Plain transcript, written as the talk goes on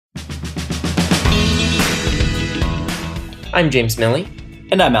I'm James Milley.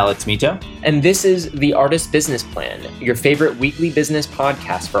 And I'm Alex Mito. And this is The Artist Business Plan, your favorite weekly business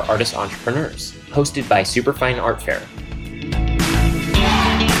podcast for artist entrepreneurs, hosted by Superfine Art Fair.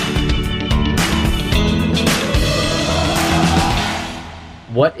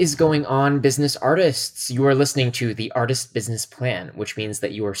 What is going on, business artists? You are listening to The Artist Business Plan, which means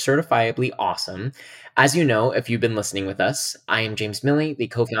that you are certifiably awesome. As you know, if you've been listening with us, I am James Milley, the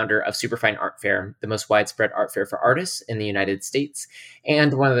co-founder of Superfine Art Fair, the most widespread art fair for artists in the United States,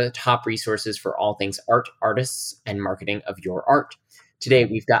 and one of the top resources for all things art, artists, and marketing of your art. Today,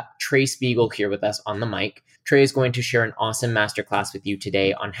 we've got Trey Speegle here with us on the mic. Trey is going to share an awesome masterclass with you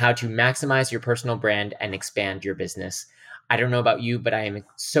today on how to maximize your personal brand and expand your business. I don't know about you, but I am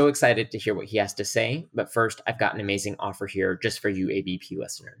so excited to hear what he has to say. But first, I've got an amazing offer here just for you ABP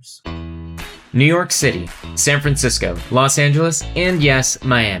listeners. New York City, San Francisco, Los Angeles, and yes,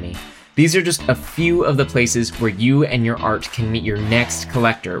 Miami. These are just a few of the places where you and your art can meet your next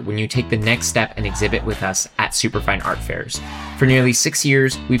collector when you take the next step and exhibit with us at Superfine Art Fairs. For nearly 6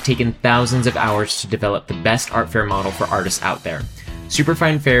 years, we've taken thousands of hours to develop the best art fair model for artists out there.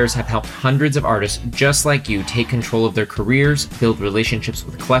 Superfine Fairs have helped hundreds of artists just like you take control of their careers, build relationships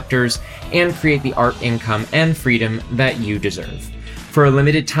with collectors, and create the art income and freedom that you deserve. For a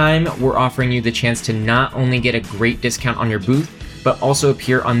limited time, we're offering you the chance to not only get a great discount on your booth, but also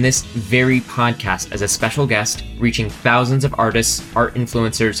appear on this very podcast as a special guest, reaching thousands of artists, art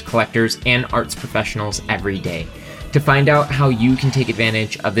influencers, collectors, and arts professionals every day. To find out how you can take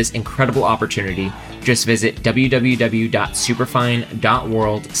advantage of this incredible opportunity, just visit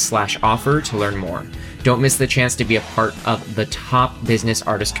www.superfine.world/offer to learn more. Don't miss the chance to be a part of the top business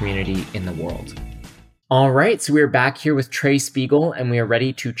artist community in the world. All right, so we're back here with Trey Speegle, and we are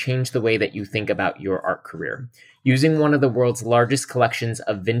ready to change the way that you think about your art career. Using one of the world's largest collections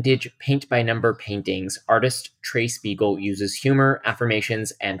of vintage paint-by-number paintings, artist Trey Speegle uses humor,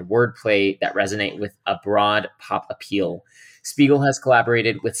 affirmations, and wordplay that resonate with a broad pop appeal. Speegle has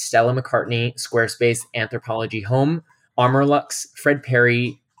collaborated with Stella McCartney, Squarespace, Anthropologie Home, Armorlux, Fred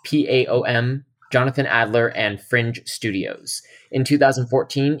Perry, PAOM, Jonathan Adler, and Fringe Studios. In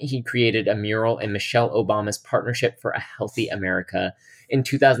 2014, he created a mural in Michelle Obama's Partnership for a Healthy America. In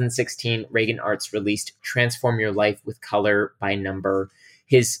 2016, Reagan Arts released Transform Your Life with Color by Number.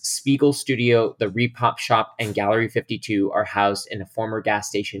 His Speegle studio, the Repop Shop, and Gallery 52 are housed in a former gas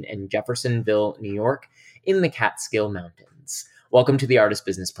station in Jeffersonville, New York, in the Catskill Mountains. Welcome to the Artist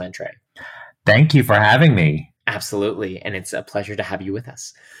Business Plan, Trey. Thank you for having me. Absolutely, and it's a pleasure to have you with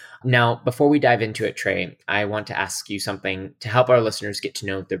us. Now, before we dive into it, Trey, I want to ask you something to help our listeners get to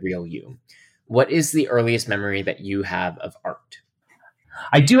know the real you. What is the earliest memory that you have of art?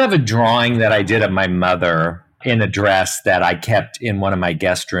 I do have a drawing that I did of my mother in a dress that I kept in one of my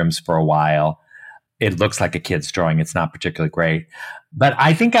guest rooms for a while. It looks like a kid's drawing. It's not particularly great. But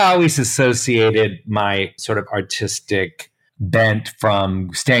I think I always associated my sort of artistic bent from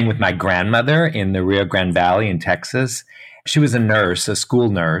staying with my grandmother in the Rio Grande Valley in Texas. She was a nurse, a school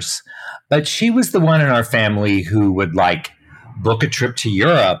nurse, but she was the one in our family who would book a trip to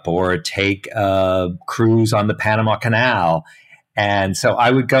Europe or take a cruise on the Panama Canal. And so I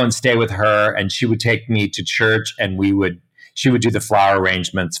would go and stay with her, and she would take me to church, and she would do the flower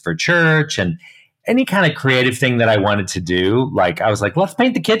arrangements for church and any kind of creative thing that I wanted to do. I was like, let's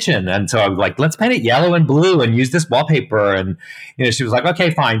paint the kitchen. And so I was like, let's paint it yellow and blue and use this wallpaper. And, she was like,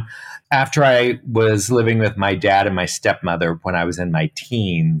 okay, fine. After I was living with my dad and my stepmother when I was in my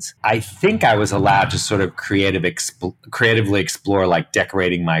teens, I think I was allowed to sort of creatively explore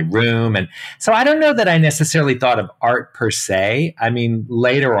decorating my room. And so I don't know that I necessarily thought of art per se. I mean,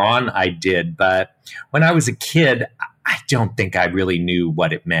 later on I did, but when I was a kid, I don't think I really knew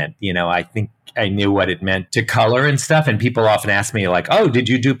what it meant. I think I knew what it meant to color and stuff. And people often ask me oh, did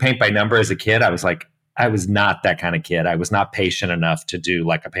you do paint by number as a kid? I was like, I was not that kind of kid. I was not patient enough to do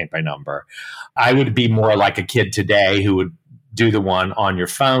a paint by number. I would be more like a kid today who would do the one on your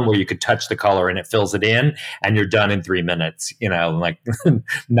phone where you could touch the color and it fills it in and you're done in 3 minutes,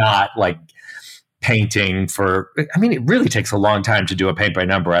 not painting it really takes a long time to do a paint by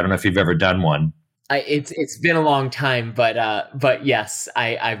number. I don't know if you've ever done one. It's been a long time, but yes,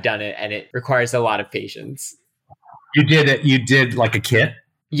 I've done it, and it requires a lot of patience. You did it. You did a kit?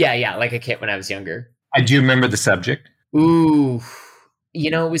 Yeah, like a kit when I was younger. Do you remember the subject? Ooh,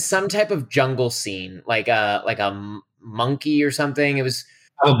 it was some type of jungle scene, like a monkey or something. It was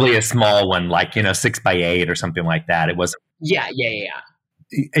probably a small one, 6x8 or something like that. It wasn't. Yeah.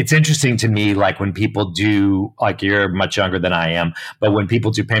 It's interesting to me, when people do, you're much younger than I am, but when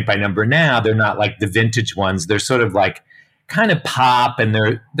people do paint by number now, they're not like the vintage ones. They're sort of kind of pop, and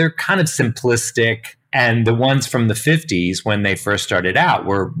they're kind of simplistic. And the ones from the 50s, when they first started out,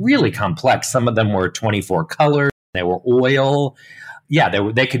 were really complex. Some of them were 24 colors, they were oil. Yeah,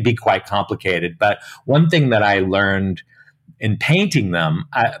 they could be quite complicated. But one thing that I learned in painting them,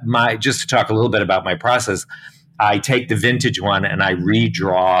 just to talk a little bit about my process, I take the vintage one and I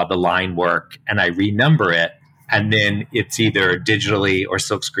redraw the line work and I renumber it. And then it's either digitally or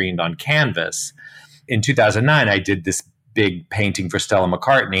silk screened on canvas. In 2009, I did this big painting for Stella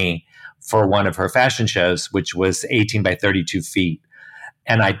McCartney for one of her fashion shows, which was 18 by 32 feet.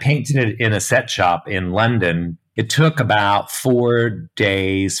 And I painted it in a set shop in London. It took about 4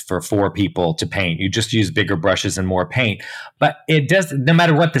 days for 4 people to paint. You just use bigger brushes and more paint. But it does, no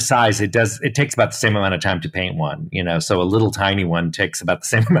matter what the size, it takes about the same amount of time to paint one, so a little tiny one takes about the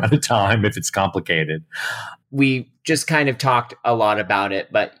same amount of time if it's complicated. We just kind of talked a lot about it,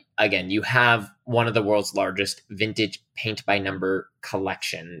 but again, you have one of the world's largest vintage paint by number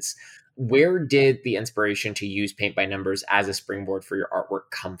collections. Where did the inspiration to use paint by numbers as a springboard for your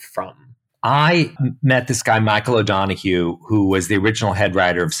artwork come from? I met this guy, Michael O'Donoghue, who was the original head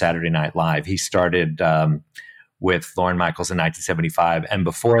writer of Saturday Night Live. He started with Lorne Michaels in 1975. And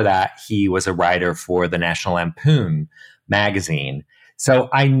before that, he was a writer for the National Lampoon magazine. So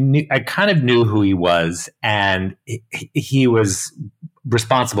I kind of knew who he was. And he was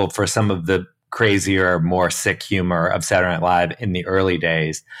responsible for some of the crazier, more sick humor of Saturday Night Live in the early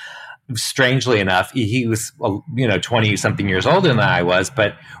days. Strangely enough, he was 20 something years older than I was,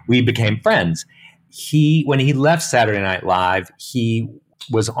 but we became friends. When he left Saturday Night Live, he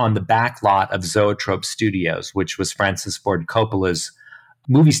was on the back lot of Zoetrope Studios, which was Francis Ford Coppola's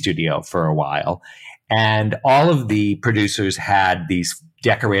movie studio for a while. And all of the producers had these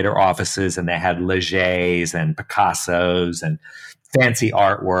decorator offices, and they had Legers and Picassos and fancy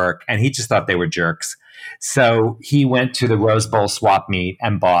artwork. And he just thought they were jerks. So he went to the Rose Bowl swap meet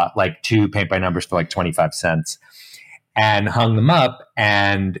and bought like 2 paint by numbers for like 25 cents and hung them up,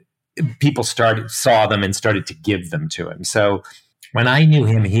 and people saw them and started to give them to him. So when I knew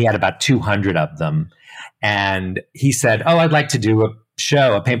him, he had about 200 of them. And he said, I'd like to do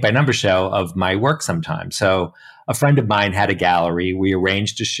a paint by number show of my work sometime. So a friend of mine had a gallery. We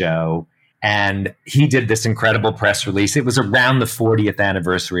arranged a show, and he did this incredible press release. It was around the 40th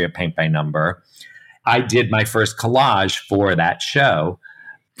anniversary of Paint by Number. I did my first collage for that show,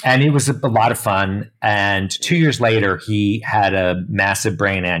 and it was a lot of fun. And 2 years later, he had a massive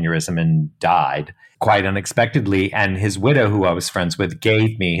brain aneurysm and died quite unexpectedly. And his widow, who I was friends with,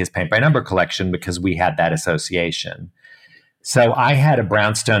 gave me his paint by number collection because we had that association. So I had a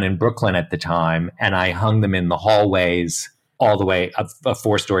brownstone in Brooklyn at the time, and I hung them in the hallways all the way up a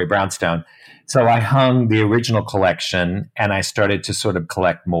 4-story brownstone. So I hung the original collection, and I started to sort of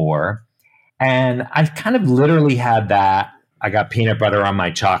collect more. And I kind of literally had that I got peanut butter on my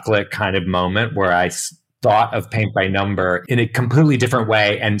chocolate kind of moment where I thought of paint by number in a completely different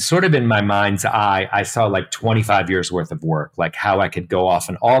way. And sort of in my mind's eye, I saw like 25 years worth of work, like how I could go off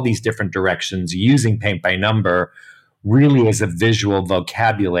in all these different directions using paint by number really as a visual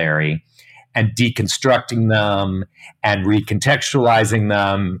vocabulary, and deconstructing them and recontextualizing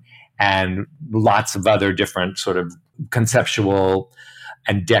them and lots of other different sort of conceptual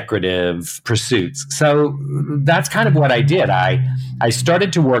and decorative pursuits. So that's kind of what I did. I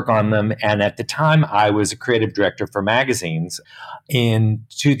started to work on them. And at the time, I was a creative director for magazines. In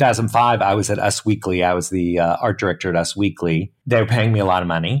 2005, I was at Us Weekly. I was the art director at Us Weekly. They were paying me a lot of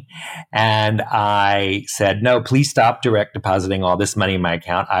money. And I said, no, please stop direct depositing all this money in my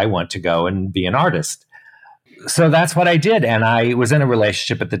account. I want to go and be an artist. So that's what I did. And I was in a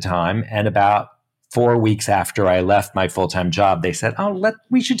relationship at the time. And about 4 weeks after I left my full-time job, they said,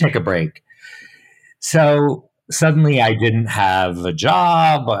 we should take a break. So suddenly I didn't have a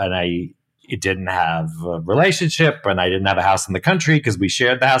job, and I didn't have a relationship, and I didn't have a house in the country because we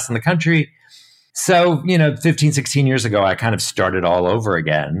shared the house in the country. So, 15, 16 years ago, I kind of started all over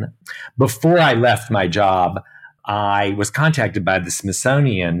again. Before I left my job, I was contacted by the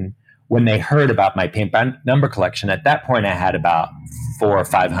Smithsonian when they heard about my paint by number collection. At that point, I had about 400 or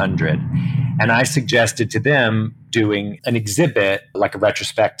 500. And I suggested to them doing an exhibit, like a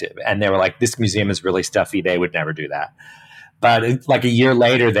retrospective. And they were like, this museum is really stuffy. They would never do that. But like a year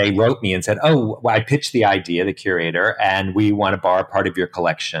later, they wrote me and said, I pitched the idea, the curator, and we want to borrow part of your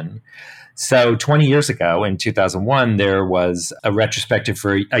collection. So 20 years ago, in 2001, there was a retrospective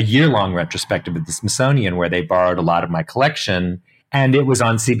for a year-long retrospective at the Smithsonian where they borrowed a lot of my collection. And it was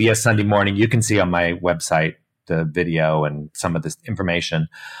on CBS Sunday Morning. You can see on my website the video and some of this information.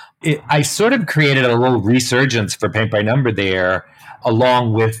 I sort of created a little resurgence for paint by number there,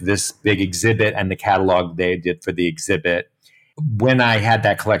 along with this big exhibit and the catalog they did for the exhibit. when I had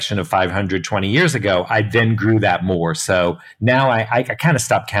that collection of 520 years ago, I then grew that more. So now I kind of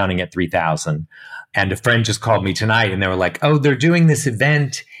stopped counting at 3,000. And a friend just called me tonight and they were like, oh, they're doing this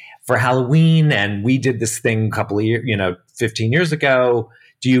event for Halloween. And we did this thing a couple of years, 15 years ago.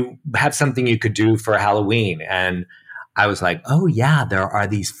 Do you have something you could do for Halloween? And I was like, oh, yeah, there are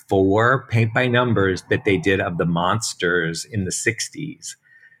these 4 paint by numbers that they did of the monsters in the 60s.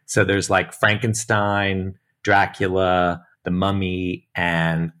 So there's like Frankenstein, Dracula, the Mummy,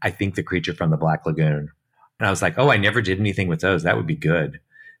 and I think the Creature from the Black Lagoon. And I was like, oh, I never did anything with those. That would be good.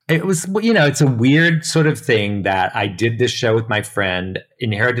 It was, it's a weird sort of thing that I did this show with my friend,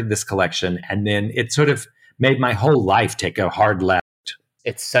 inherited this collection, and then it sort of made my whole life take a hard left.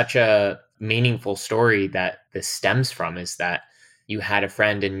 It's such a meaningful story that this stems from, is that you had a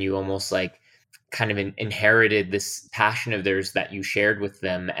friend and you almost like kind of inherited this passion of theirs that you shared with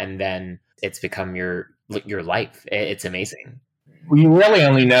them, and then it's become your life. It's amazing. You really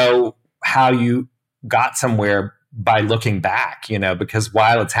only know how you got somewhere by looking back, because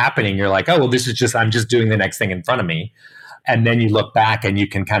while it's happening, you're like, oh, well, I'm just doing the next thing in front of me. And then you look back and you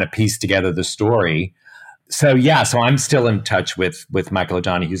can kind of piece together the story. So I'm still in touch with Michael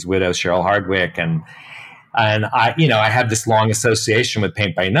O'Donoghue's widow, Cheryl Hardwick. And I have this long association with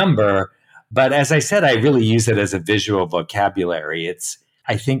paint by number. But as I said, I really use it as a visual vocabulary.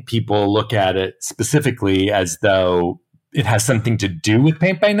 I think people look at it specifically as though it has something to do with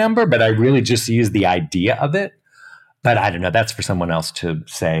paint by number, but I really just use the idea of it. But I don't know, that's for someone else to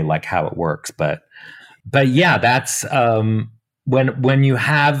say like how it works. But yeah, that's when you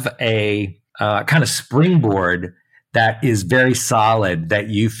have a kind of springboard that is very solid, that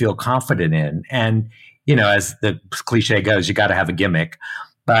you feel confident in. And, as the cliche goes, you got to have a gimmick.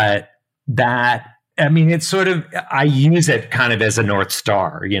 But it's sort of, I use it kind of as a North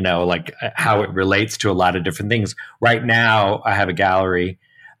Star, like how it relates to a lot of different things. Right now, I have a gallery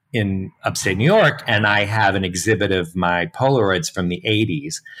in upstate New York, and I have an exhibit of my Polaroids from the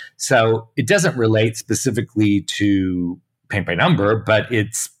 80s. So it doesn't relate specifically to paint by number, but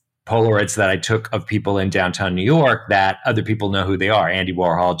it's Polaroids that I took of people in downtown New York that other people know who they are. Andy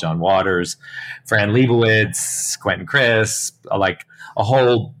Warhol, John Waters, Fran Lebowitz, Quentin Crisp, like a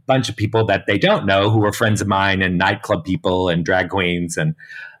whole bunch of people that they don't know who are friends of mine, and nightclub people and drag queens.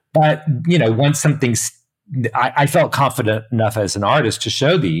 But once something's, I felt confident enough as an artist to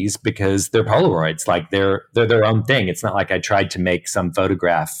show these because they're Polaroids, like they're their own thing. It's not like I tried to make some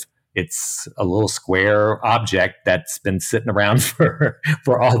photograph. It's a little square object that's been sitting around for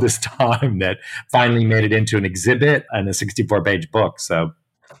all this time that finally made it into an exhibit and a 64-page book. So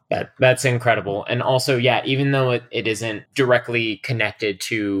that's incredible. And also, even though it isn't directly connected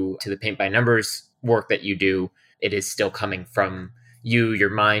to the paint by numbers work that you do, it is still coming from you, your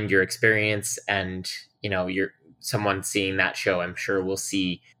mind, your experience, and you're someone seeing that show, I'm sure will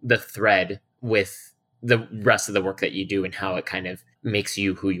see the thread with the rest of the work that you do and how it kind of makes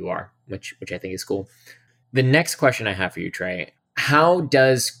you who you are, which I think is cool. The next question I have for you, Trey, how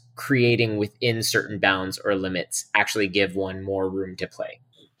does creating within certain bounds or limits actually give one more room to play?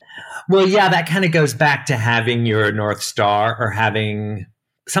 Well, that kind of goes back to having your North Star or having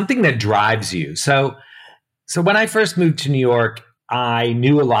something that drives you. So when I first moved to New York, I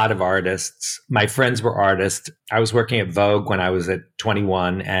knew a lot of artists. My friends were artists. I was working at Vogue when I was at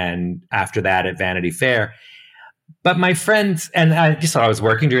 21, and after that at Vanity Fair. But my friends, and I was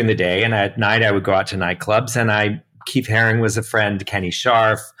working during the day, and at night I would go out to nightclubs. And Keith Haring was a friend, Kenny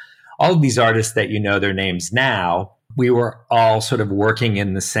Scharf, all of these artists that their names now. We were all sort of working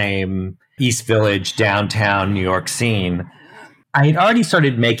in the same East Village, downtown New York scene. I had already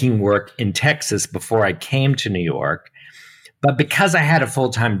started making work in Texas before I came to New York. But because I had a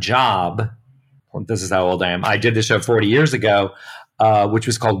full-time job, this is how old I am, I did the show 40 years ago, which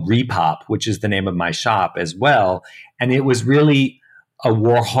was called Repop, which is the name of my shop as well. And it was really a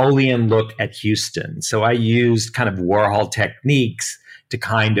Warholian look at Houston. So I used kind of Warhol techniques to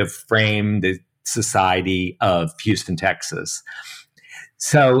kind of frame the society of Houston, Texas.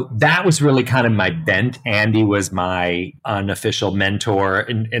 So that was really kind of my bent. Andy was my unofficial mentor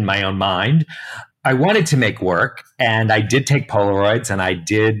in my own mind. I wanted to make work, and I did take Polaroids, and I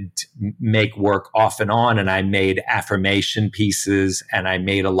did make work off and on, and I made affirmation pieces, and I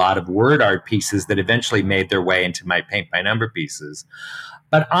made a lot of word art pieces that eventually made their way into my paint by number pieces.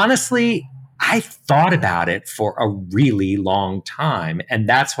 But honestly, I thought about it for a really long time, and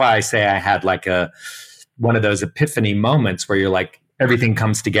that's why I say I had like one of those epiphany moments where you're like, everything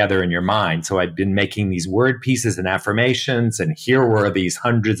comes together in your mind. So I'd been making these word pieces and affirmations, and here were these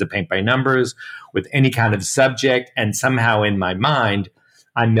hundreds of paint by numbers with any kind of subject. And somehow in my mind,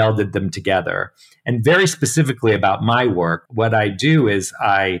 I melded them together. And very specifically about my work, what I do is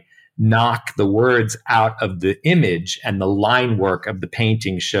I knock the words out of the image, and the line work of the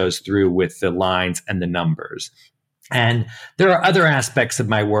painting shows through with the lines and the numbers. And there are other aspects of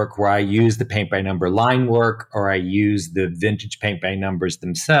my work where I use the paint by number line work, or I use the vintage paint by numbers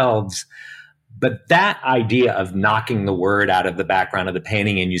themselves. But that idea of knocking the word out of the background of the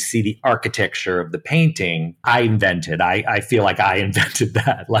painting and you see the architecture of the painting, I invented. I feel like I invented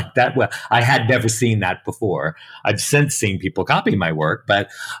that. Like that, well, I had never seen that before. I've since seen people copy my work, but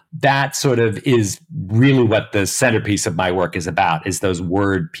that sort of is really what the centerpiece of my work is about, is those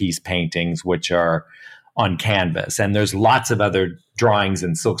word piece paintings, which are on canvas. And there's lots of other drawings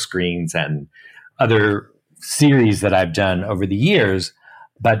and silk screens and other series that I've done over the years.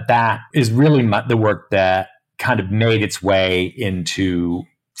 But that is really the work that kind of made its way into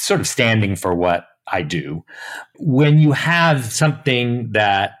sort of standing for what I do. When you have something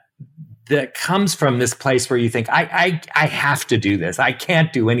that comes from this place where you think, I have to do this. I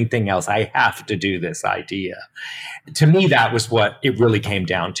can't do anything else. I have to do this idea. To me, that was what it really came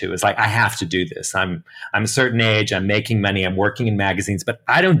down to. It's like, I have to do this. I'm a certain age. I'm making money. I'm working in magazines, but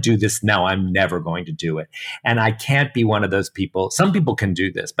I don't do this. No, I'm never going to do it. And I can't be one of those people. Some people can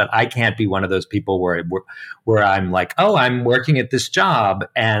do this, but I can't be one of those people where I'm like, oh, I'm working at this job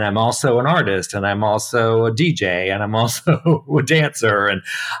and I'm also an artist and I'm also a DJ and I'm also a dancer. And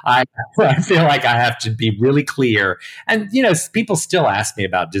I feel like I have to be really clear. And, people still ask me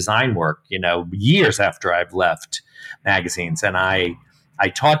about design work, years after I've left magazines. And I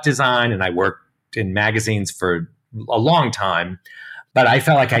taught design and I worked in magazines for a long time, but I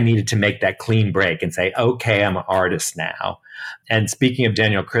felt like I needed to make that clean break and say, okay, I'm an artist now. And speaking of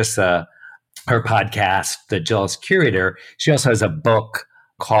Danielle Crissa, her podcast, The Jealous Curator, she also has a book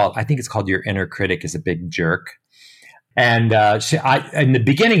I think it's called Your Inner Critic is a Big Jerk. And in the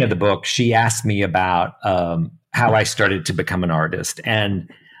beginning of the book, she asked me about how I started to become an artist. And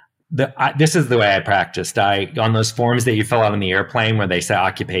this is the way I practiced. On those forms that you fill out on the airplane where they say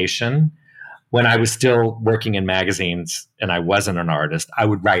occupation, when I was still working in magazines and I wasn't an artist, I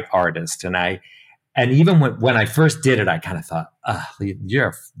would write artist. And even when I first did it, I kind of thought,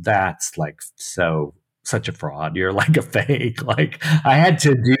 that's like such a fraud. You're like a fake. Like, I had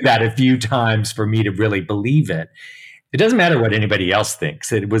to do that a few times for me to really believe it. It doesn't matter what anybody else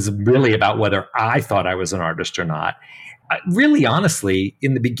thinks. It was really about whether I thought I was an artist or not. Really, honestly,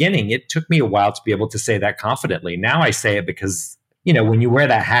 in the beginning, it took me a while to be able to say that confidently. Now I say it because, when you wear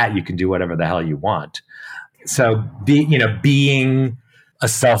that hat, you can do whatever the hell you want. So, being a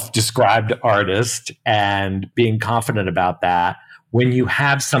self-described artist and being confident about that, when you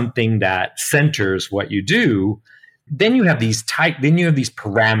have something that centers what you do, then you have these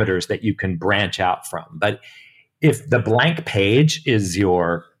parameters that you can branch out from. But if the blank page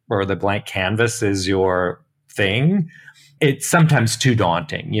or the blank canvas is your thing, it's sometimes too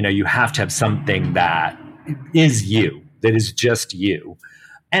daunting. You have to have something that is you, that is just you.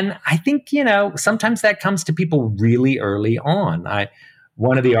 And I think, sometimes that comes to people really early on.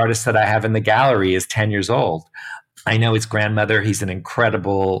 One of the artists that I have in the gallery is 10 years old. I know his grandmother. He's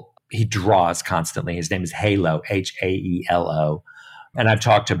he draws constantly. His name is Halo, Haelo. And I've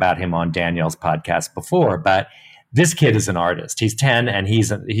talked about him on Danielle's podcast before, but this kid is an artist. He's 10 and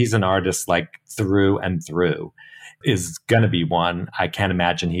he's an artist like through and through. Is going to be one. I can't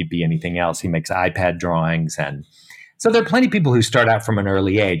imagine he'd be anything else. He makes iPad drawings. And so there are plenty of people who start out from an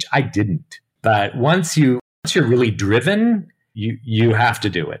early age. I didn't. But once you're really driven, you have to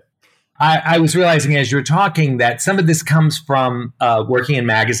do it. I was realizing as you're talking that some of this comes from working in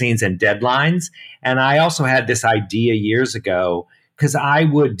magazines and deadlines. And I also had this idea years ago, because I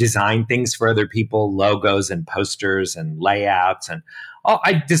would design things for other people, logos and posters and layouts. And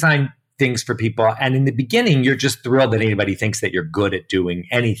I designed things for people. And in the beginning, you're just thrilled that anybody thinks that you're good at doing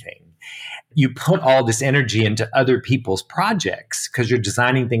anything. You put all this energy into other people's projects because you're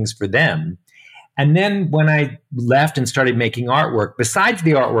designing things for them. And then when I left and started making artwork, besides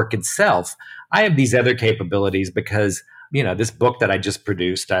the artwork itself, I have these other capabilities because, this book that I just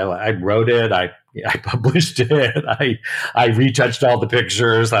produced, I wrote it, I published it, I retouched all the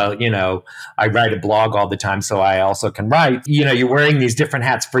pictures, I write a blog all the time, so I also can write. You're wearing these different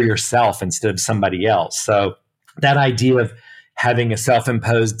hats for yourself instead of somebody else. So that idea of having a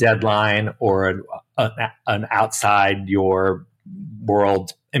self-imposed deadline or an outside your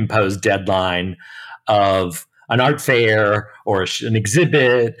world imposed deadline of an art fair or an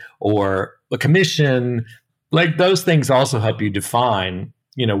exhibit or a commission, like those things also help you define,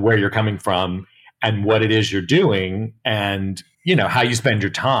 where you're coming from and what it is you're doing and, how you spend your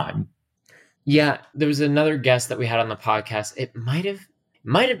time. Yeah, there was another guest that we had on the podcast.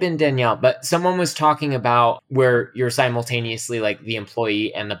 Might have been Danielle, but someone was talking about where you're simultaneously like the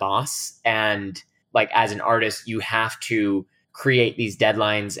employee and the boss. And like as an artist, you have to create these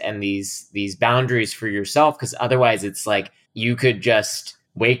deadlines and these boundaries for yourself, because otherwise it's like you could just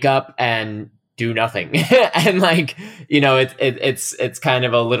wake up and do nothing. And like, it's kind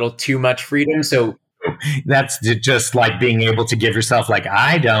of a little too much freedom. So That's just like being able to give yourself like,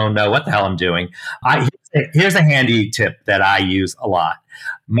 I don't know what the hell I'm doing. Here's a handy tip that I use a lot.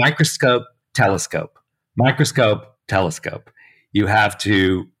 Microscope, telescope. Microscope, telescope. You have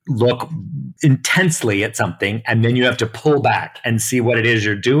to look intensely at something, and then you have to pull back and see what it is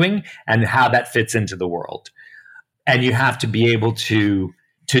you're doing and how that fits into the world. And you have to be able to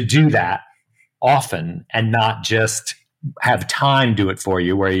do that often and not just have time do it for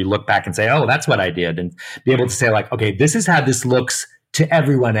you, where you look back and say, oh, that's what I did, and be able to say like, okay, this is how this looks to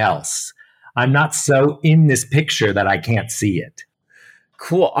everyone else. I'm not so in this picture that I can't see it.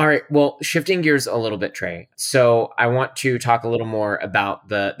 Cool. All right. Well, shifting gears a little bit, Trey. So I want to talk a little more about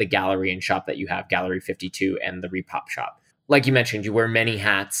the gallery and shop that you have, Gallery 52, and the Repop shop. Like you mentioned, you wear many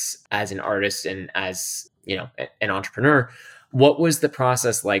hats as an artist and as, an entrepreneur. What was the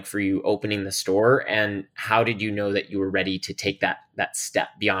process like for you opening the store, and how did you know that you were ready to take that step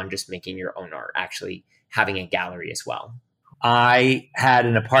beyond just making your own art, actually having a gallery as well? I had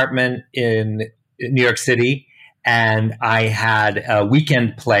an apartment in New York City, and I had a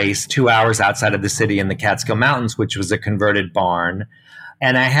weekend place 2 hours outside of the city in the Catskill Mountains, which was a converted barn.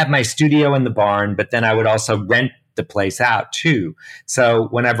 And I had my studio in the barn, but then I would also rent the place out too. So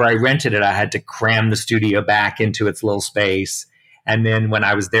whenever I rented it, I had to cram the studio back into its little space. And then when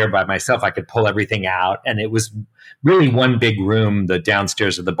I was there by myself, I could pull everything out. And it was really one big room, the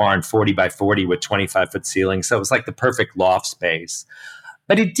downstairs of the barn, 40 by 40 with 25-foot ceilings. So it was like the perfect loft space.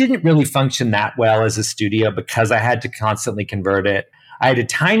 But it didn't really function that well as a studio because I had to constantly convert it. I had a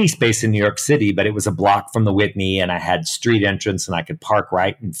tiny space in New York City, but it was a block from the Whitney, and I had street entrance, and I could park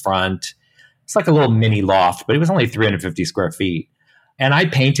right in front. It's like a little mini loft, but it was only 350 square feet. And I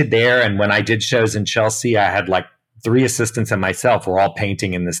painted there. And when I did shows in Chelsea, I had like 3 assistants and myself were all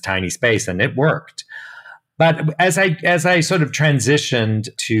painting in this tiny space, and it worked. But as I sort of transitioned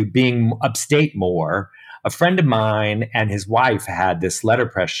to being upstate more, a friend of mine and his wife had this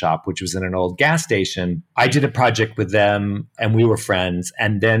letterpress shop, which was in an old gas station. I did a project with them, and we were friends.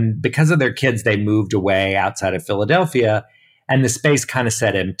 And then because of their kids, they moved away outside of Philadelphia, and the space kind of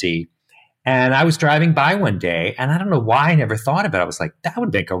sat empty. And I was driving by one day, and I don't know why I never thought of it. I was like, that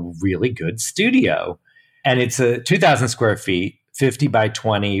would make a really good studio. And it's a 2,000 square feet, 50 by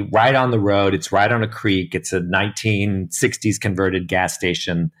 20, right on the road. It's right on a creek. It's a 1960s converted gas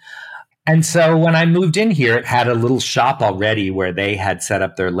station. And so when I moved in here, it had a little shop already where they had set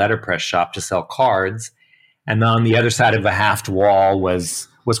up their letterpress shop to sell cards. And on the other side of a halved wall was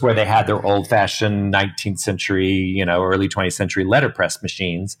where they had their old-fashioned 19th century, early 20th century letterpress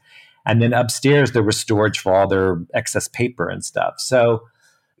machines. And then upstairs, there was storage for all their excess paper and stuff. So,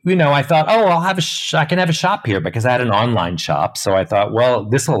 I thought, I can have a shop here because I had an online shop. So I thought, well,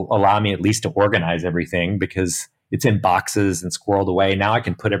 this will allow me at least to organize everything because it's in boxes and squirreled away. Now I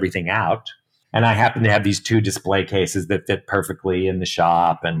can put everything out. And I happen to have these 2 display cases that fit perfectly in the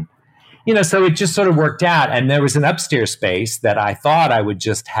shop. And, so it just sort of worked out. And there was an upstairs space that I thought I would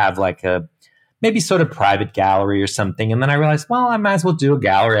just have like a maybe sort of private gallery or something. And then I realized, well, I might as well do a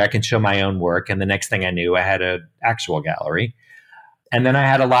gallery. I can show my own work. And the next thing I knew, I had an actual gallery. And then I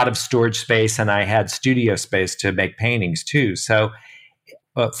had a lot of storage space, and I had studio space to make paintings too. So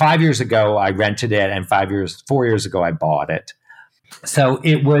 5 years ago, I rented it, and 4 years ago, I bought it. So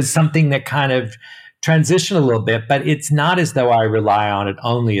it was something that kind of transitioned a little bit, but it's not as though I rely on it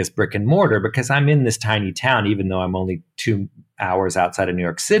only as brick and mortar, because I'm in this tiny town, even though I'm only 2 hours outside of New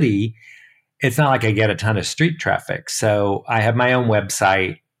York City. It's not like I get a ton of street traffic. So I have my own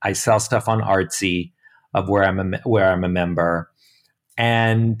website. I sell stuff on Artsy, of where I'm a member.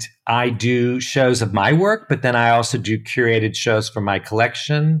 And I do shows of my work, but then I also do curated shows for my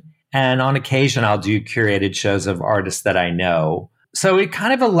collection. And on occasion, I'll do curated shows of artists that I know. So it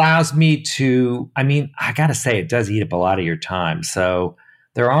kind of allows me to, I got to say, it does eat up a lot of your time. So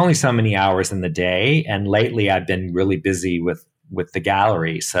there are only so many hours in the day. And lately, I've been really busy with the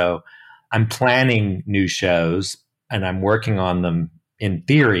gallery. So I'm planning new shows, and I'm working on them in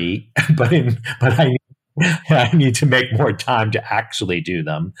theory, but I need to make more time to actually do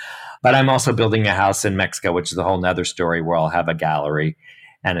them. But I'm also building a house in Mexico, which is a whole nother story, where I'll have a gallery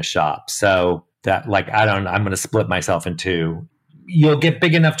and a shop. So that I'm going to split myself in 2. You'll get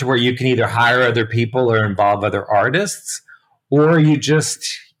big enough to where you can either hire other people or involve other artists, or you just,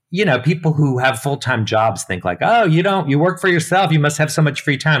 people who have full-time jobs think like, oh, you work for yourself. You must have so much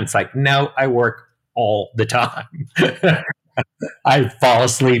free time. It's like, no, I work all the time. I fall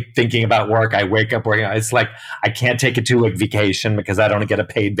asleep thinking about work. I wake up working. It's like, I can't take a 2-week vacation because I don't get a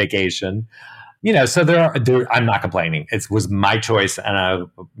paid vacation. So I'm not complaining. It was my choice, and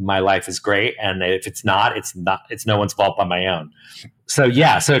my life is great. And if it's not, it's no one's fault but my own. So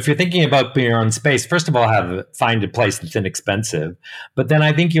yeah. So if you're thinking about your own space, first of all, find a place that's inexpensive. But then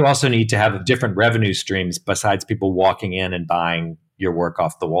I think you also need to have different revenue streams besides people walking in and buying your work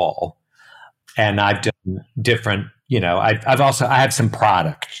off the wall. And I've done different. I have some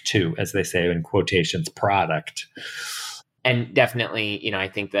product too, as they say in quotations, product. And definitely, I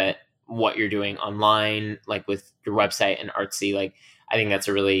think that what you're doing online, like with your website and Artsy, like I think that's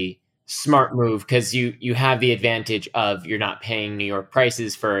a really smart move, because you have the advantage of you're not paying New York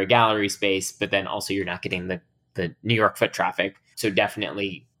prices for a gallery space, but then also you're not getting the New York foot traffic. So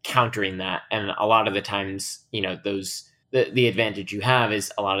definitely countering that. And a lot of the times, the advantage you have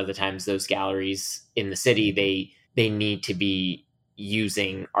is a lot of the times those galleries in the city, they need to be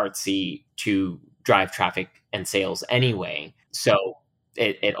using Artsy to drive traffic and sales anyway. So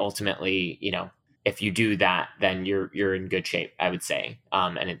it ultimately, if you do that, then you're in good shape, I would say.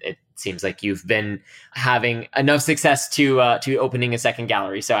 And it seems like you've been having enough success to opening a second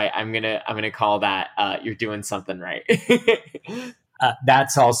gallery. So I'm gonna call that you're doing something right.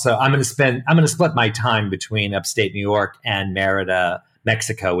 That's also, I'm going to split my time between upstate New York and Merida,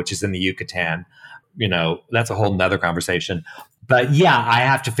 Mexico, which is in the Yucatan. That's a whole nother conversation. But yeah, I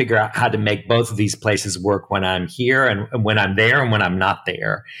have to figure out how to make both of these places work when I'm here and when I'm there and when I'm not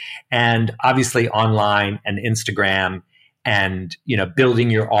there. And obviously online and Instagram and, building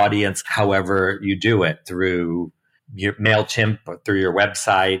your audience, however you do it, through your MailChimp or through your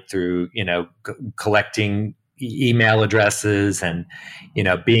website, through, collecting email addresses and,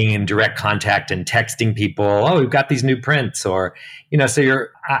 being in direct contact and texting people, oh, we've got these new prints, or, so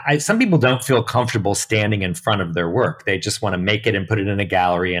some people don't feel comfortable standing in front of their work. They just want to make it and put it in a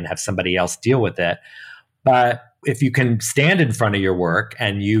gallery and have somebody else deal with it. But if you can stand in front of your work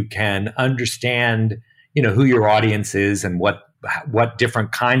and you can understand, who your audience is and what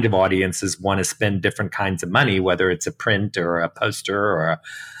different kind of audiences want to spend different kinds of money, whether it's a print or a poster or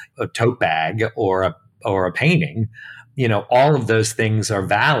a tote bag or a painting, all of those things are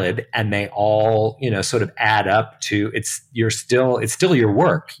valid, and they all, sort of add up to it's still your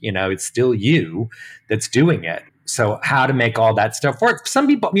work, it's still you that's doing it. So how to make all that stuff work? Some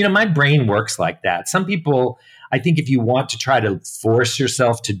people, my brain works like that. Some people, I think if you want to try to force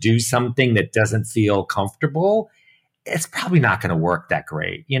yourself to do something that doesn't feel comfortable, it's probably not going to work that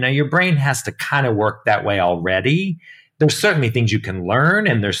great. Your brain has to kind of work that way already. There's certainly things you can learn,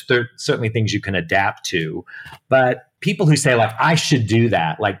 and there's certainly things you can adapt to. But people who say, like, I should do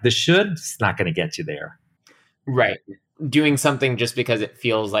that, like the should, it's not going to get you there. Right. Doing something just because it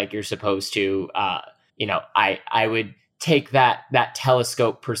feels like you're supposed to, I would take that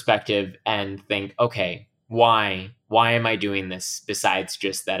telescope perspective and think, okay, why am I doing this besides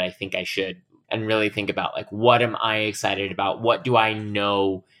just that I think I should? And really think about, like, what am I excited about? What do I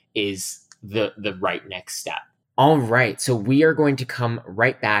know is the right next step? All right, so we are going to come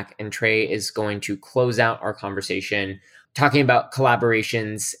right back, and Trey is going to close out our conversation talking about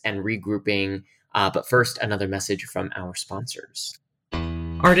collaborations and regrouping. But first, another message from our sponsors.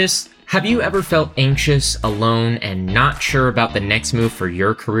 Artists, have you ever felt anxious, alone, and not sure about the next move for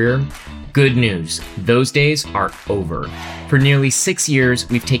your career? Good news, those days are over. For nearly 6 years,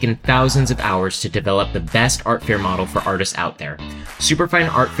 we've taken thousands of hours to develop the best art fair model for artists out there. Superfine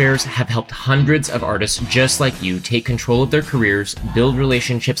Art Fairs have helped hundreds of artists just like you take control of their careers, build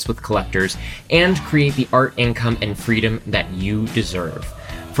relationships with collectors, and create the art income and freedom that you deserve.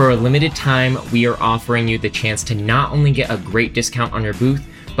 For a limited time, we are offering you the chance to not only get a great discount on your booth,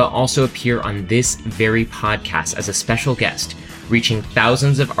 but also appear on this very podcast as a special guest, reaching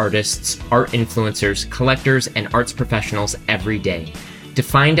thousands of artists, art influencers, collectors, and arts professionals every day. To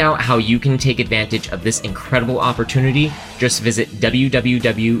find out how you can take advantage of this incredible opportunity, just visit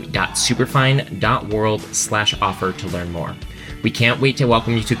www.superfine.world/offer to learn more. We can't wait to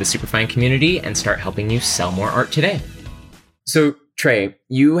welcome you to the Superfine community and start helping you sell more art today. So, Trey,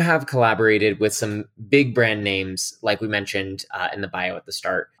 you have collaborated with some big brand names, like we mentioned in the bio at the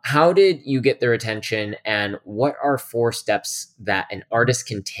start. How did you get their attention, and what are 4 steps that an artist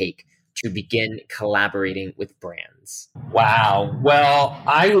can take to begin collaborating with brands? Wow. Well,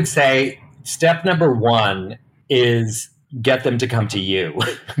 I would say step number 1 is get them to come to you,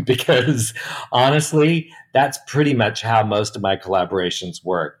 because honestly, that's pretty much how most of my collaborations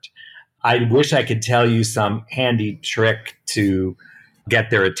worked. I wish I could tell you some handy trick to get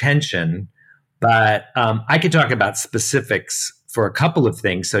their attention. But I could talk about specifics for a couple of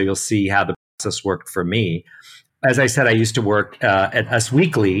things, so you'll see how the process worked for me. As I said, I used to work at Us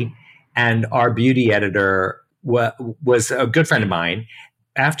Weekly, and our beauty editor was a good friend of mine.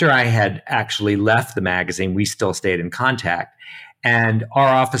 After I had actually left the magazine, we still stayed in contact. And our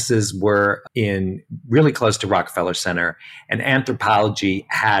offices were in really close to Rockefeller Center, and Anthropologie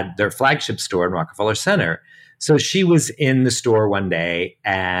had their flagship store in Rockefeller Center. So she was in the store one day,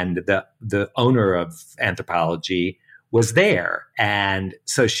 and the owner of Anthropologie was there. And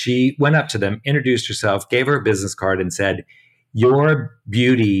so she went up to them, introduced herself, gave her a business card, and said, "Your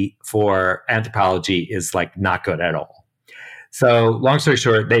beauty for Anthropologie is like not good at all." So long story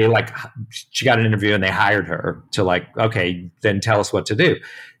short, she got an interview and they hired her to okay, then tell us what to do.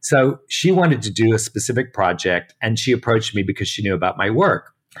 So she wanted to do a specific project, and she approached me because she knew about my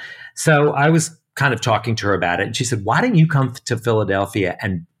work. So I was kind of talking to her about it, and she said, "Why don't you come to Philadelphia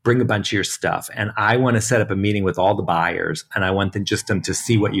and bring a bunch of your stuff? And I want to set up a meeting with all the buyers, and I want them to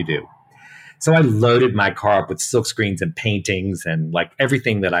see what you do." So I loaded my car up with silk screens and paintings and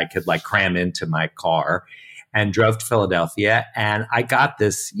everything that I could cram into my car, and drove to Philadelphia. And I got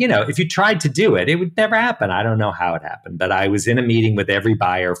this, if you tried to do it, it would never happen. I don't know how it happened, but I was in a meeting with every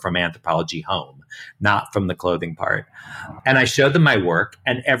buyer from Anthropologie Home, not from the clothing part. And I showed them my work,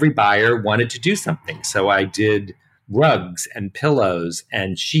 and every buyer wanted to do something. So I did rugs and pillows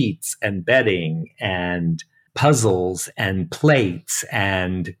and sheets and bedding and puzzles and plates.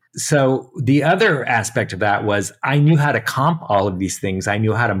 And so the other aspect of that was I knew how to comp all of these things. I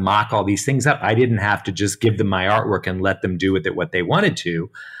knew how to mock all these things up. I didn't have to just give them my artwork and let them do with it what they wanted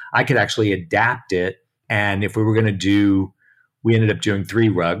to. I could actually adapt it. And if we were going to we ended up doing 3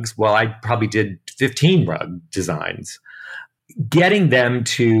 rugs. Well, I probably did 15 rug designs. Getting them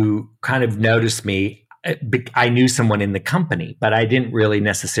to kind of notice me, I knew someone in the company, but I didn't really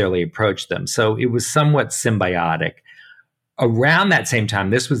necessarily approach them. So it was somewhat symbiotic. Around that same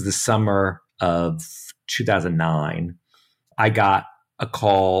time, this was the summer of 2009, I got a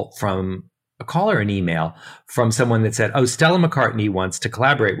call or an email from someone that said, "Oh, Stella McCartney wants to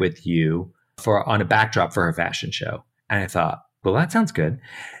collaborate with you on a backdrop for her fashion show." And I thought, well, that sounds good.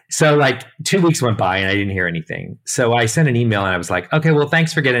 So 2 weeks went by and I didn't hear anything. So I sent an email and I was like, "Okay, well,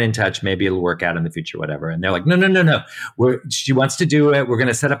 thanks for getting in touch. Maybe it'll work out in the future, whatever." And they're like, No. She wants to do it. We're going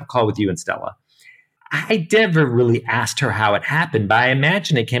to set up a call with you and Stella. I never really asked her how it happened, but I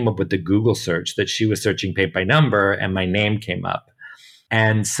imagine it came up with the Google search that she was searching paint by number, and my name came up.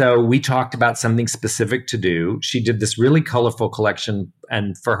 And so we talked about something specific to do. She did this really colorful collection.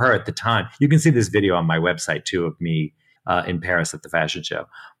 And for her at the time, you can see this video on my website too of me in Paris at the fashion show.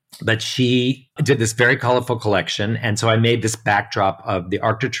 But she did this very colorful collection. And so I made this backdrop of the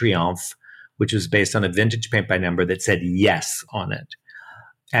Arc de Triomphe, which was based on a vintage paint by number that said yes on it.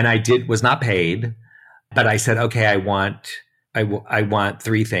 And was not paid, but I said, okay, I want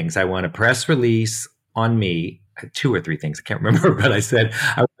 3 things. I want a press release on me, 2 or 3 things, I can't remember, but I said,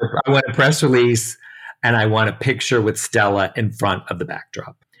 I want a press release and I want a picture with Stella in front of the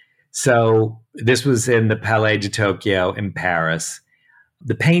backdrop. So this was in the Palais de Tokyo in Paris.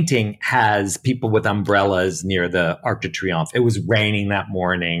 The painting has people with umbrellas near the Arc de Triomphe. It was raining that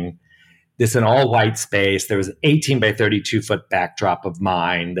morning. This an all white space. There was an 18 by 32 foot backdrop of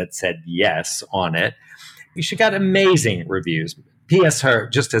mine that said yes on it. She got amazing reviews. P.S.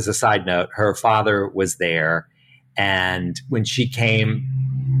 Just as a side note, her father was there. And when she came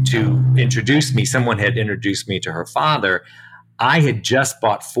to introduce me, someone had introduced me to her father. I had just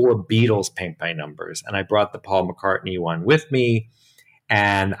bought 4 Beatles paint by numbers, and I brought the Paul McCartney one with me.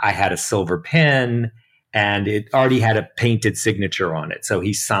 And I had a silver pen, and it already had a painted signature on it. So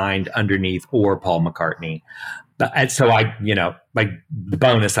he signed underneath "or Paul McCartney." And so the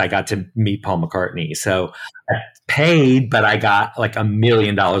bonus, I got to meet Paul McCartney. So I paid, but I got $1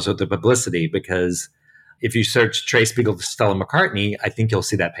 million worth of publicity, because if you search Trey Speegle to Stella McCartney, I think you'll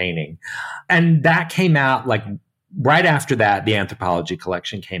see that painting. And that came out right after that, the Anthropologie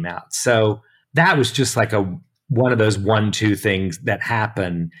collection came out. So that was just one of those 1-2 things that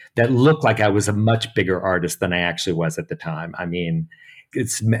happened that looked like I was a much bigger artist than I actually was at the time. I mean,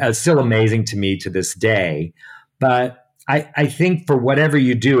 it's still amazing to me to this day. But I think for whatever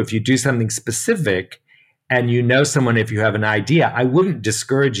you do, if you do something specific and you know someone, if you have an idea, I wouldn't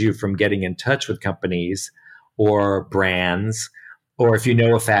discourage you from getting in touch with companies or brands, or if you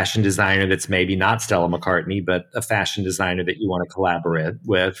know a fashion designer that's maybe not Stella McCartney, but a fashion designer that you want to collaborate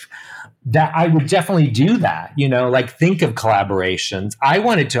with, that I would definitely do that. Think of collaborations.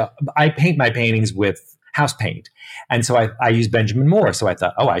 I paint my paintings with house paint. And so I use Benjamin Moore. So I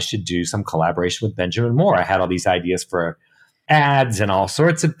thought, I should do some collaboration with Benjamin Moore. I had all these ideas for ads and all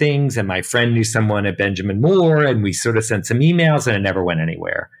sorts of things. And my friend knew someone at Benjamin Moore, and we sort of sent some emails, and it never went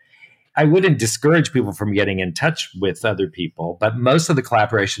anywhere. I wouldn't discourage people from getting in touch with other people, but most of the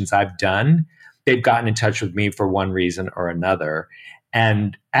collaborations I've done, they've gotten in touch with me for one reason or another.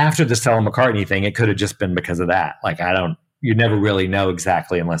 And after the Stella McCartney thing, it could have just been because of that. Like, you never really know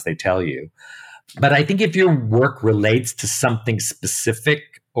exactly unless they tell you. But I think if your work relates to something specific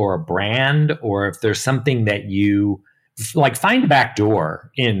or a brand, or if there's something that you like, find a back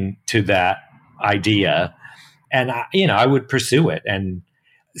door into that idea, and I would pursue it. And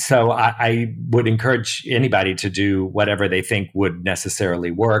so I would encourage anybody to do whatever they think would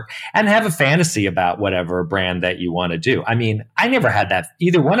necessarily work, and have a fantasy about whatever brand that you want to do. I mean, I never had that,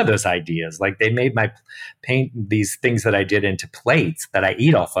 either one of those ideas. Like, they made my paint these things that I did into plates that I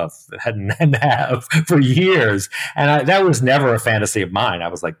eat off of and have for years. And that was never a fantasy of mine. I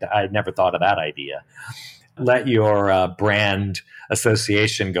was like, I never thought of that idea. Let your brand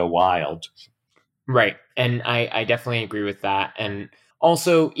association go wild. Right. And I definitely agree with that. And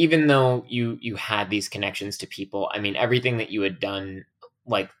also, even though you had these connections to people, I mean, everything that you had done,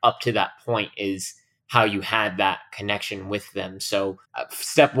 like, up to that point is how you had that connection with them. So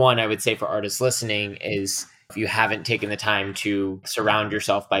step one, I would say, for artists listening is, if you haven't taken the time to surround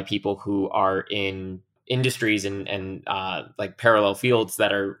yourself by people who are in industries and like parallel fields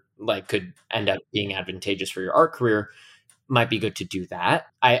that are like could end up being advantageous for your art career, might be good to do that.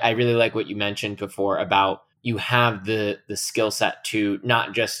 I really like what you mentioned before about you have the skill set to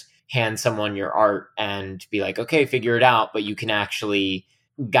not just hand someone your art and be like, okay, figure it out, but you can actually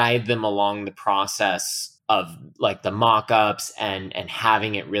guide them along the process of like the mock-ups and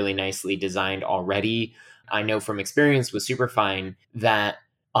having it really nicely designed already. I know from experience with Superfine that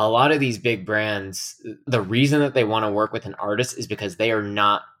a lot of these big brands, the reason that they want to work with an artist is because they are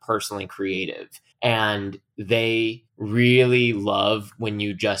not personally creative. And they really love when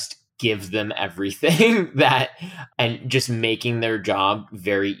you just give them everything and just making their job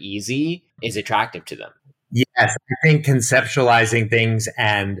very easy is attractive to them. Yes, I think conceptualizing things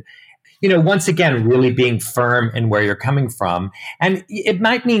and, once again, really being firm in where you're coming from. And it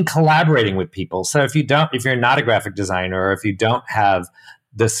might mean collaborating with people. So if you're not a graphic designer, or if you don't have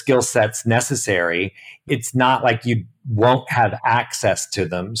the skill sets necessary, it's not like you won't have access to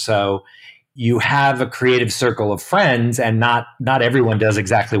them. So you have a creative circle of friends, and not everyone does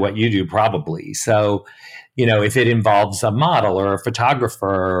exactly what you do, probably. So, if it involves a model or a photographer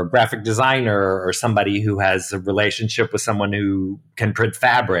or a graphic designer or somebody who has a relationship with someone who can print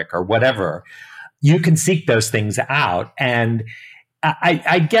fabric or whatever, you can seek those things out. And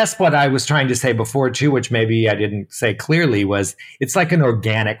I guess what I was trying to say before too, which maybe I didn't say clearly, was it's like an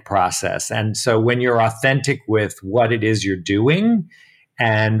organic process. And so when you're authentic with what it is you're doing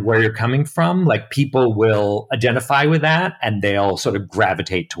and where you're coming from, like, people will identify with that and they'll sort of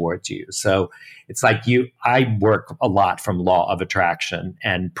gravitate towards you. So it's like I work a lot from law of attraction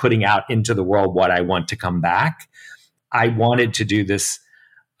and putting out into the world what I want to come back. I wanted to do this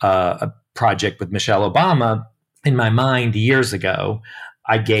a project with Michelle Obama in my mind years ago.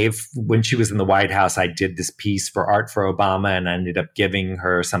 When she was in the White House, I did this piece for Art for Obama, and I ended up giving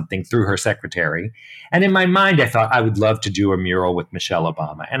her something through her secretary. And in my mind, I thought I would love to do a mural with Michelle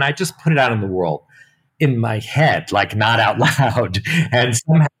Obama. And I just put it out in the world in my head, like, not out loud. And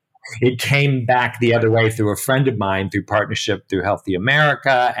somehow it came back the other way through a friend of mine, through partnership through Healthy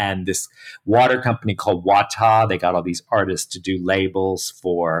America and this water company called Wata. They got all these artists to do labels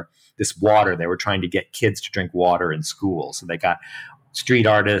for this water. They were trying to get kids to drink water in school. So they got street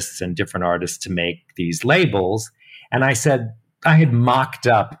artists and different artists to make these labels. And I said, I had mocked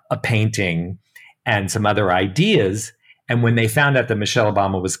up a painting and some other ideas. And when they found out that Michelle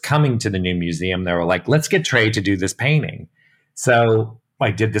Obama was coming to the new museum, they were like, let's get Trey to do this painting. So I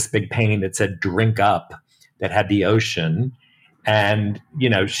did this big painting that said "Drink Up," that had the ocean. And,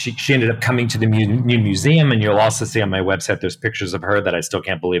 she ended up coming to the new museum. And you'll also see on my website, there's pictures of her that I still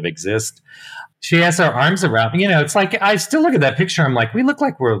can't believe exist. She has her arms around, it's like, I still look at that picture. I'm like, we look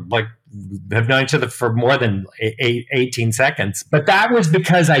like we're like, have known each other for more than 18 seconds. But that was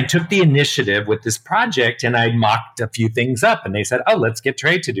because I took the initiative with this project and I mocked a few things up, and they said, oh, let's get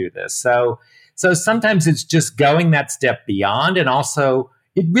Trey to do this. So sometimes it's just going that step beyond. And also,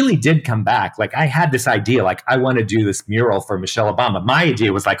 it really did come back. Like, I had this idea, like, I want to do this mural for Michelle Obama. My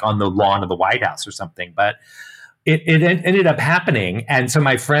idea was like on the lawn of the White House or something, but it ended up happening. And so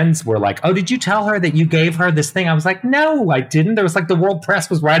my friends were like, oh, did you tell her that you gave her this thing? I was like, no, I didn't. There was like, the world press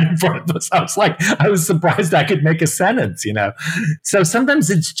was right in front of us. I was surprised I could make a sentence, So sometimes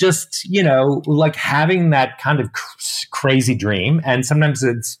it's just, like having that kind of crazy dream. And sometimes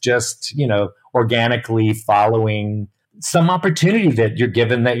it's just, organically following some opportunity that you're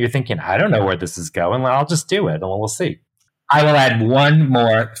given that you're thinking, I don't know where this is going. Well, I'll just do it and we'll see. I will add one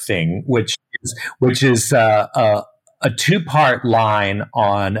more thing, which is a two-part line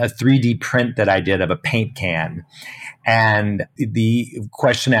on a 3D print that I did of a paint can. And the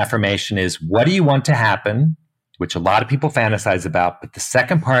question affirmation is, what do you want to happen? Which a lot of people fantasize about. But the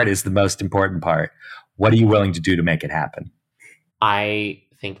second part is the most important part. What are you willing to do to make it happen? I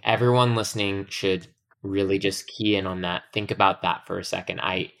think everyone listening should really just key in on that. Think about that for a second.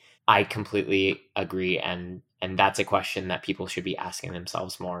 I completely agree. And that's a question that people should be asking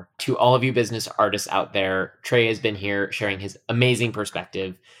themselves more. To all of you business artists out there, Trey has been here sharing his amazing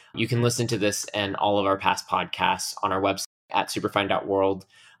perspective. You can listen to this and all of our past podcasts on our website at superfine.world.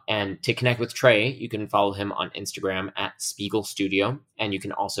 And to connect with Trey, you can follow him on Instagram at Speegle Studio. And you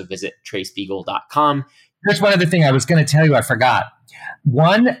can also visit treyspeegle.com. There's one other thing I was going to tell you I forgot.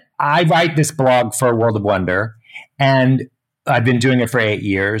 One, I write this blog for World of Wonder, and I've been doing it for 8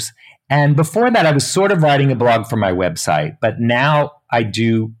 years. And before that, I was sort of writing a blog for my website. But now I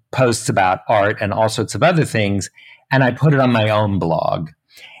do posts about art and all sorts of other things, and I put it on my own blog.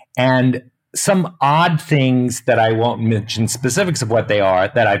 And some odd things that I won't mention specifics of what they are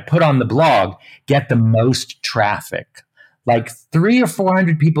that I put on the blog get the most traffic. Like 300 or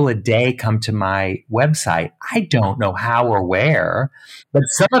 400 people a day come to my website. I don't know how or where, but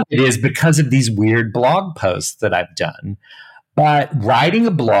some of it is because of these weird blog posts that I've done. But writing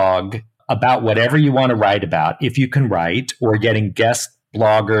a blog about whatever you want to write about, if you can write, or getting guest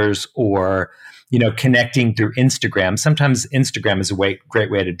bloggers, or connecting through Instagram. Sometimes Instagram is a great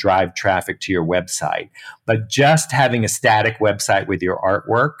way to drive traffic to your website. But just having a static website with your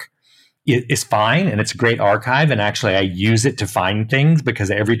artwork is fine, and it's a great archive. And actually, I use it to find things because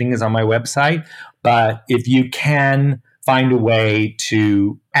everything is on my website. But if you can find a way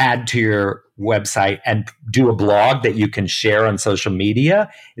to add to your website and do a blog that you can share on social media,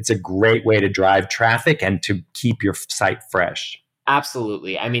 it's a great way to drive traffic and to keep your site fresh.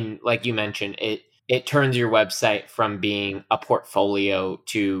 Absolutely. I mean, like you mentioned, it turns your website from being a portfolio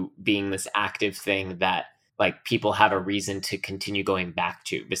to being this active thing that like people have a reason to continue going back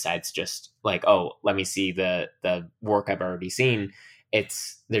to, besides just like, oh, let me see the work I've already seen.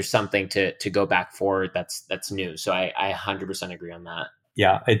 There's something to go back for that's new. So I 100% agree on that.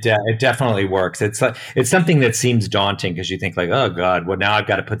 Yeah, it definitely works. It's something that seems daunting because you think like, oh God, well now I've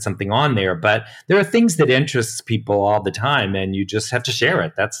got to put something on there. But there are things that interest people all the time, and you just have to share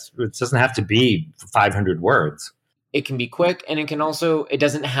it. It doesn't have to be 500 words. It can be quick, and it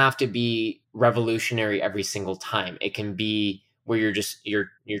doesn't have to be revolutionary every single time. It can be where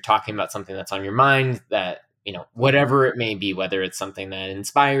you're talking about something that's on your mind, that whatever it may be, whether it's something that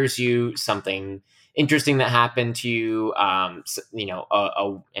inspires you, something interesting that happened to you, an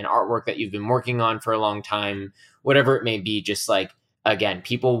artwork that you've been working on for a long time, whatever it may be. Just like, again,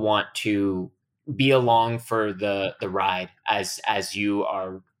 people want to be along for the ride as you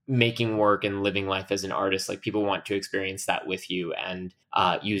are making work and living life as an artist. Like, people want to experience that with you, and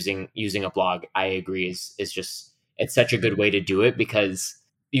using a blog, I agree, is just, it's such a good way to do it because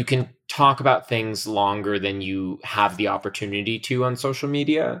you can talk about things longer than you have the opportunity to on social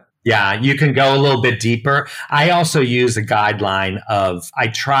media. Yeah, you can go a little bit deeper. I also use a guideline I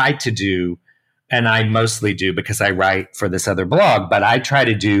try to do, and I mostly do because I write for this other blog, but I try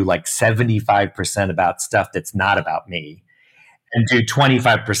to do like 75% about stuff that's not about me, and do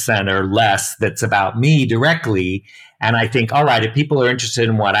 25% or less that's about me directly. And I think, all right, if people are interested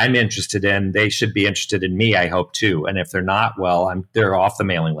in what I'm interested in, they should be interested in me, I hope, too. And if they're not, well, they're off the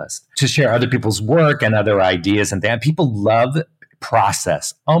mailing list. To share other people's work and other ideas and things. People love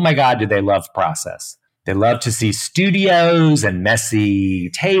process. Oh my God, do they love process? They love to see studios and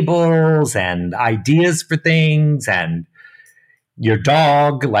messy tables and ideas for things and your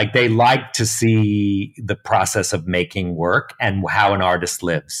dog. Like, they like to see the process of making work and how an artist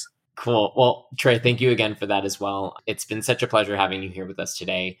lives. Cool. Well, Trey, thank you again for that as well. It's been such a pleasure having you here with us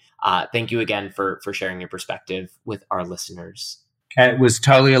today. Thank you again for sharing your perspective with our listeners. It was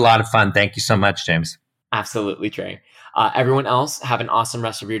totally a lot of fun. Thank you so much, James. Absolutely, Trey. Everyone else, have an awesome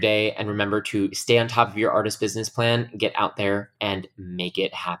rest of your day. And remember to stay on top of your artist business plan, get out there and make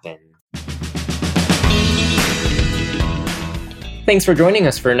it happen. Thanks for joining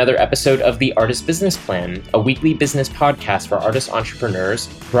us for another episode of The Artist Business Plan, a weekly business podcast for artist entrepreneurs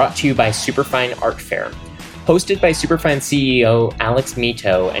brought to you by Superfine Art Fair. Hosted by Superfine CEO Alex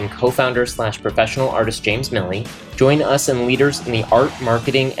Mito and co-founder/professional artist James Milley, join us and leaders in the art,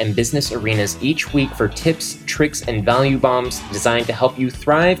 marketing, and business arenas each week for tips, tricks, and value bombs designed to help you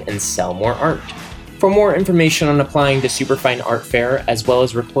thrive and sell more art. For more information on applying to Superfine Art Fair, as well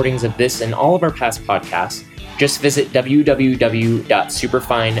as recordings of this and all of our past podcasts, just visit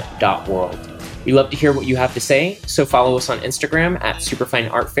www.superfine.world. We love to hear what you have to say, so follow us on Instagram at Superfine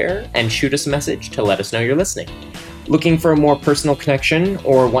Art Fair and shoot us a message to let us know you're listening. Looking for a more personal connection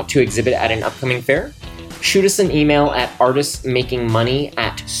or want to exhibit at an upcoming fair? Shoot us an email at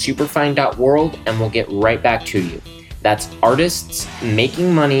artistsmakingmoney@superfine.world and we'll get right back to you. That's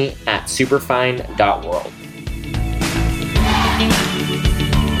artistsmakingmoney@superfine.world.